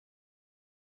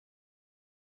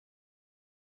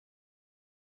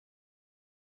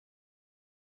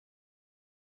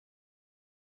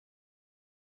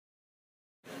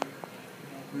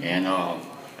And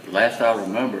last I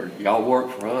remember, y'all work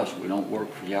for us, we don't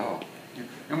work for y'all.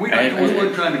 And we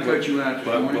weren't trying to cut you out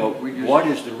this morning. What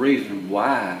is the reason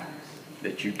why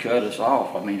that you cut us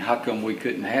off? I mean, how come we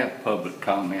couldn't have public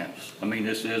comments? I mean,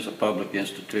 this is a public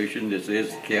institution, this is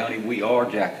the county, we are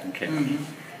Jackson County.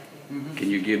 Can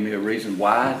you give me a reason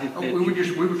why? We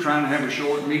were trying to have a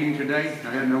short meeting today.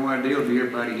 I had no idea it'd be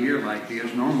everybody here like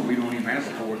this. Normally we don't even have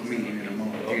a fourth meeting in a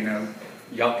month, you know.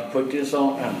 Y'all can put this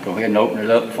on, go ahead and open it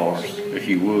up for us, if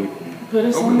you would. Put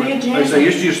us on the agenda. I say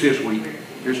it's just this week.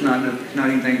 It's not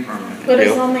anything permanent. Put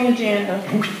us on the agenda.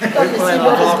 To see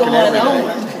what was going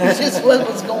on. Just what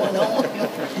was going on.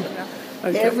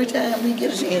 Every time we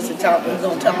get a chance to talk, we're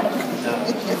going to talk.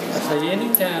 See,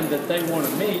 anytime that they want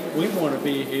to meet, we want to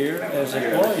be here as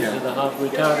employees of the hospital,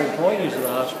 retired employees of the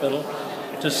hospital,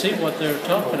 to see what they're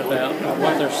talking about and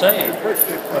what they're saying.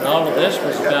 But all of this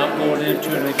was about going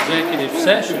into an executive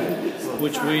session,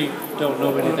 which we don't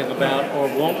know anything about or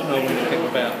won't know anything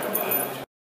about.